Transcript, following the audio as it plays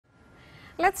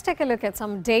Let's take a look at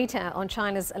some data on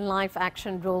China's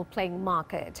live-action role-playing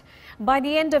market. By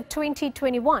the end of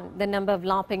 2021, the number of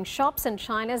Larping shops in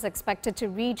China is expected to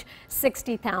reach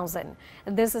 60,000.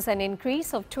 This is an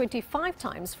increase of 25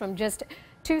 times from just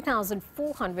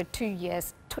 2,400 2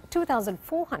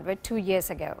 years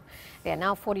ago. There are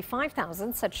now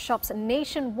 45,000 such shops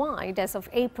nationwide as of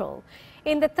April.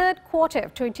 In the third quarter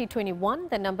of 2021,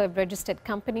 the number of registered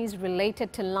companies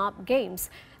related to LARP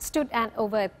games stood at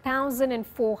over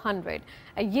 1,400,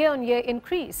 a year-on-year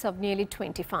increase of nearly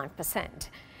 25%.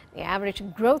 The average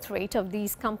growth rate of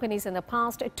these companies in the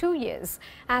past 2 years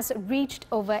has reached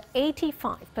over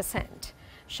 85%.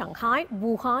 Shanghai,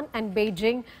 Wuhan and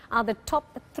Beijing are the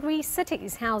top 3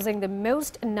 cities housing the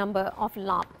most number of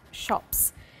LARP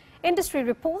shops. Industry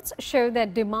reports show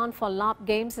that demand for LARP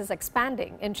games is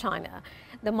expanding in China.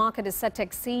 The market is set to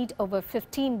exceed over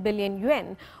 15 billion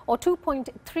yuan or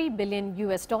 $2.3 billion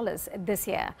this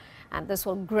year. And this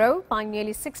will grow by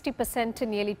nearly 60% to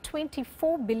nearly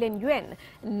 24 billion yuan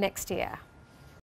next year.